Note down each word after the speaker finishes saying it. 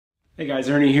Hey guys,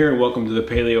 Ernie here and welcome to the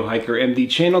Paleo Hiker MD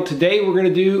channel. Today we're going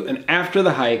to do an after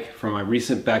the hike from my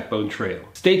recent Backbone Trail.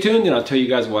 Stay tuned and I'll tell you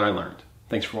guys what I learned.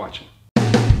 Thanks for watching.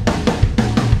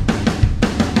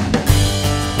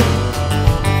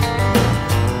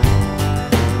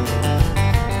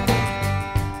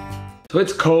 So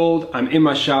it's cold, I'm in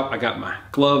my shop, I got my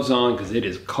gloves on because it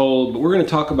is cold, but we're going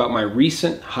to talk about my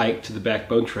recent hike to the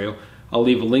Backbone Trail. I'll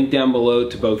leave a link down below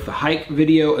to both the hike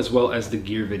video as well as the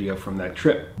gear video from that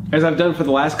trip. As I've done for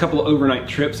the last couple of overnight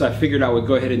trips, I figured I would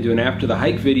go ahead and do an after the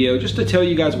hike video just to tell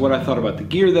you guys what I thought about the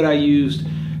gear that I used,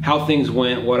 how things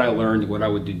went, what I learned, what I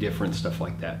would do different, stuff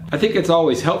like that. I think it's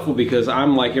always helpful because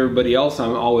I'm like everybody else,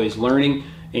 I'm always learning,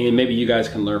 and maybe you guys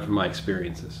can learn from my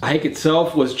experiences. The hike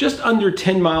itself was just under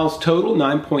 10 miles total,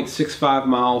 9.65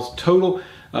 miles total.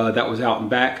 That was out and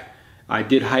back. I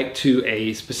did hike to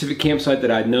a specific campsite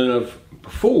that I'd known of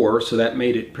before, so that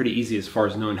made it pretty easy as far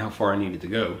as knowing how far I needed to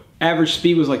go. Average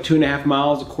speed was like 2.5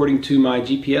 miles according to my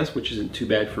GPS, which isn't too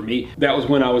bad for me. That was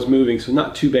when I was moving, so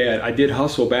not too bad. I did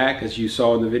hustle back, as you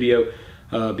saw in the video,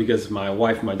 because my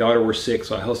wife and my daughter were sick,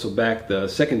 so I hustled back the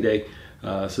second day.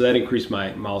 So that increased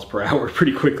my miles per hour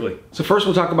pretty quickly. So first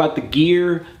we'll talk about the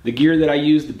gear. The gear that I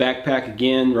used, the backpack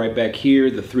again, right back here,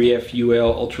 the 3F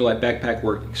UL ultralight backpack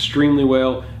worked extremely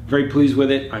well. Very pleased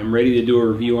with it. I'm ready to do a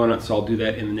review on it, so I'll do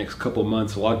that in the next couple of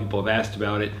months. A lot of people have asked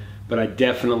about it, but I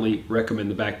definitely recommend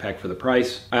the backpack for the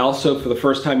price. I also, for the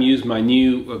first time, used my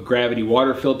new gravity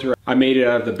water filter. I made it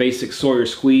out of the basic Sawyer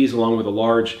Squeeze along with a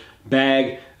large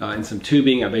bag and some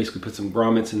tubing. I basically put some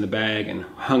grommets in the bag and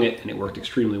hung it, and it worked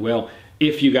extremely well.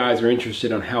 If you guys are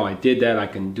interested on how I did that, I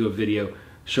can do a video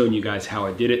showing you guys how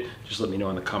I did it. Just let me know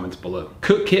in the comments below.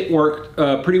 Cook kit worked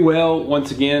pretty well. Once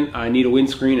again, I need a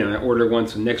windscreen and I ordered one,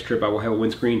 so next trip I will have a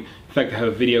windscreen. In fact, I have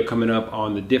a video coming up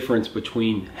on the difference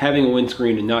between having a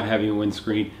windscreen and not having a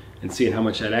windscreen and seeing how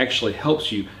much that actually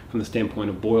helps you from the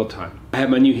standpoint of boil time. I have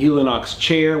my new Helinox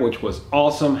chair, which was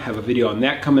awesome. I have a video on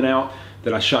that coming out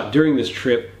that I shot during this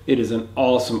trip. It is an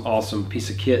awesome, awesome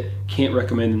piece of kit. Can't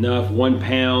recommend enough. 1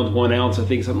 pound, 1 ounce, I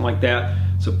think, something like that.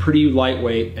 So pretty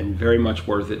lightweight and very much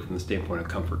worth it from the standpoint of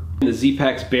comfort. The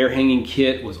Z-Packs bear hanging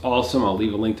kit was awesome. I'll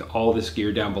leave a link to all this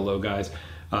gear down below, guys.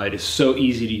 It is so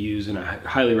easy to use and I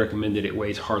highly recommend it. It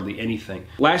weighs hardly anything.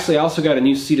 Lastly, I also got a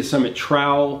new Sea to Summit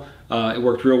trowel. It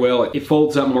worked real well. It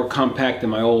folds up more compact than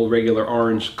my old regular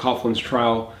orange Coughlin's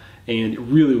trowel, and it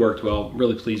really worked well.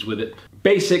 Really pleased with it.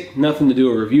 Basic, nothing to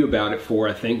do a review about it for,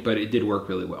 I think, but it did work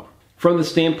really well. From the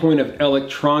standpoint of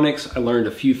electronics, I learned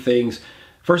a few things.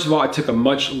 First of all, I took a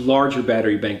much larger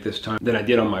battery bank this time than I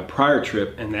did on my prior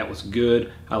trip, and that was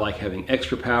good. I like having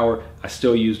extra power. I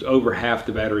still used over half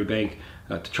the battery bank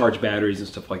to charge batteries and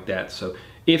stuff like that. So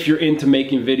if you're into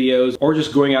making videos or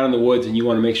just going out in the woods and you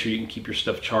want to make sure you can keep your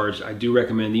stuff charged, I do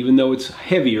recommend, even though it's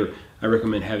heavier, I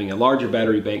recommend having a larger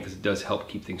battery bank because it does help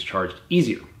keep things charged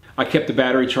easier. I kept the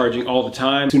battery charging all the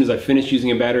time. As soon as I finished using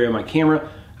a battery on my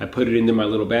camera, I put it into my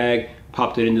little bag,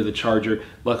 popped it into the charger.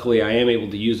 Luckily, I am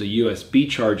able to use a USB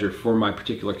charger for my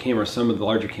particular camera. Some of the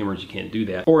larger cameras, you can't do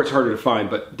that, or it's harder to find,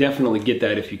 but definitely get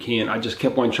that if you can. I just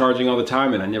kept on charging all the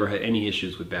time and I never had any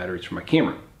issues with batteries for my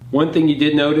camera. One thing you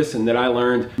did notice and that I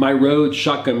learned, my Rode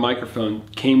shotgun microphone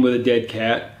came with a dead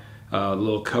cat, a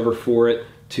little cover for it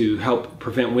to help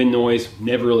prevent wind noise.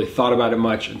 Never really thought about it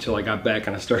much until I got back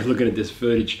and I started looking at this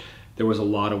footage. There was a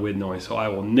lot of wind noise, so I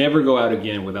will never go out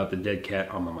again without the dead cat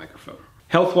on my microphone.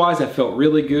 Health-wise, I felt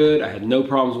really good. I had no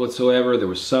problems whatsoever. There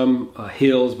was some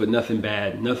hills, but nothing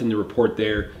bad, nothing to report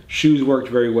there. Shoes worked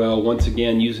very well. Once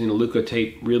again, using the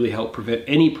Leukotape really helped prevent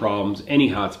any problems, any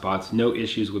hot spots, no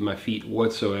issues with my feet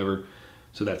whatsoever,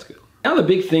 so that's good. Now the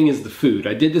big thing is the food.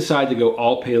 I did decide to go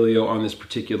all paleo on this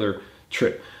particular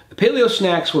trip. The paleo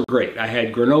snacks were great. I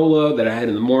had granola that I had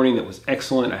in the morning that was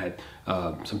excellent. I had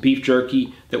some beef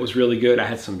jerky that was really good. I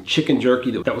had some chicken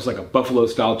jerky that was like a buffalo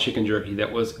style chicken jerky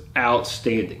that was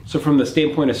outstanding. So from the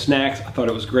standpoint of snacks, I thought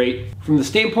it was great. From the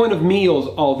standpoint of meals,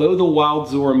 although the Wild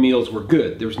Zora meals were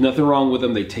good, there was nothing wrong with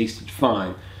them, they tasted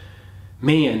fine.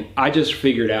 Man, I just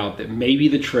figured out that maybe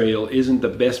the trail isn't the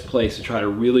best place to try to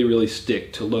really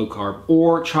stick to low carb,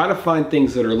 or try to find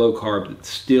things that are low carb that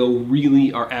still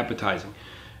really are appetizing.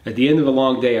 At the end of a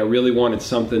long day, I really wanted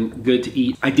something good to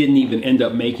eat. I didn't even end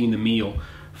up making the meal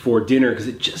for dinner because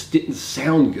it just didn't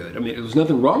sound good. I mean, there was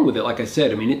nothing wrong with it, like I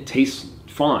said. I mean, it tastes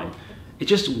fine. It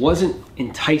just wasn't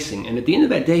enticing. And at the end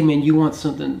of that day, man, you want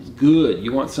something good.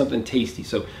 You want something tasty.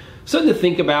 So something to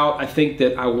think about. I think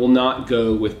that I will not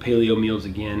go with paleo meals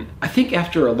again. I think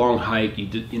after a long hike,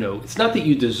 you know, it's not that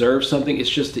you deserve something, it's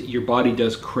just that your body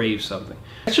does crave something.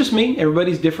 That's just me.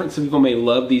 Everybody's different. Some people may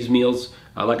love these meals.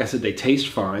 Like I said, they taste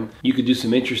fine. You could do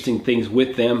some interesting things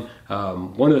with them.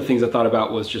 One of the things I thought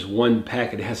about was just one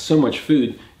packet. It has so much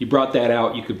food. You brought that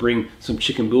out, you could bring some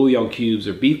chicken bouillon cubes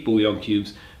or beef bouillon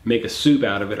cubes, make a soup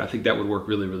out of it. I think that would work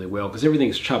really, really well because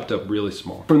everything's chopped up really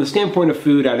small. From the standpoint of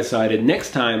food, I decided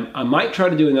next time I might try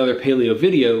to do another paleo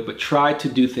video, but try to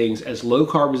do things as low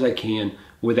carb as I can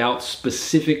without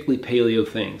specifically paleo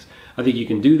things. I think you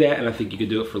can do that, and I think you can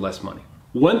do it for less money.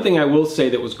 One thing I will say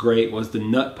that was great was the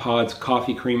Nut Pods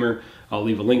coffee creamer. I'll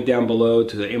leave a link down below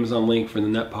to the Amazon link for the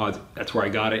Nut Pods. That's where I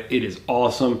got it. It is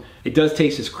awesome. It does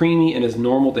taste as creamy and as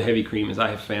normal to heavy cream as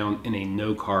I have found in a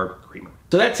no carb creamer.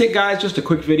 So that's it, guys. Just a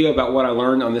quick video about what I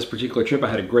learned on this particular trip. I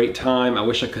had a great time. I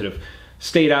wish I could have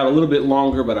stayed out a little bit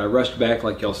longer, but I rushed back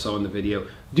like y'all saw in the video.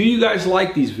 Do you guys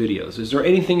like these videos? Is there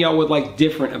anything y'all would like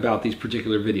different about these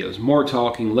particular videos? More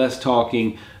talking, less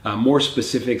talking, more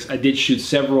specifics. I did shoot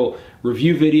several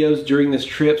review videos during this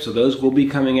trip, so those will be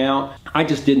coming out. I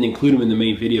just didn't include them in the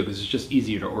main video because it's just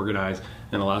easier to organize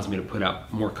and allows me to put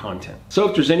out more content. So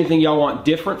if there's anything y'all want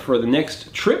different for the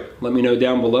next trip, let me know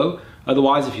down below.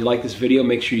 Otherwise, if you like this video,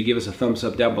 make sure you give us a thumbs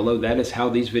up down below. That is how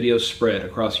these videos spread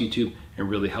across YouTube and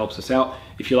really helps us out.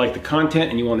 If you like the content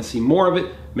and you want to see more of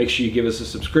it, make sure you give us a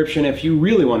subscription. If you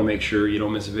really want to make sure you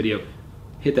don't miss a video,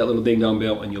 hit that little ding dong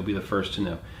bell and you'll be the first to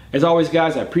know. As always,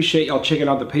 guys, I appreciate y'all checking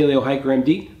out the Paleo Hiker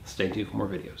MD. Stay tuned for more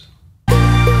videos.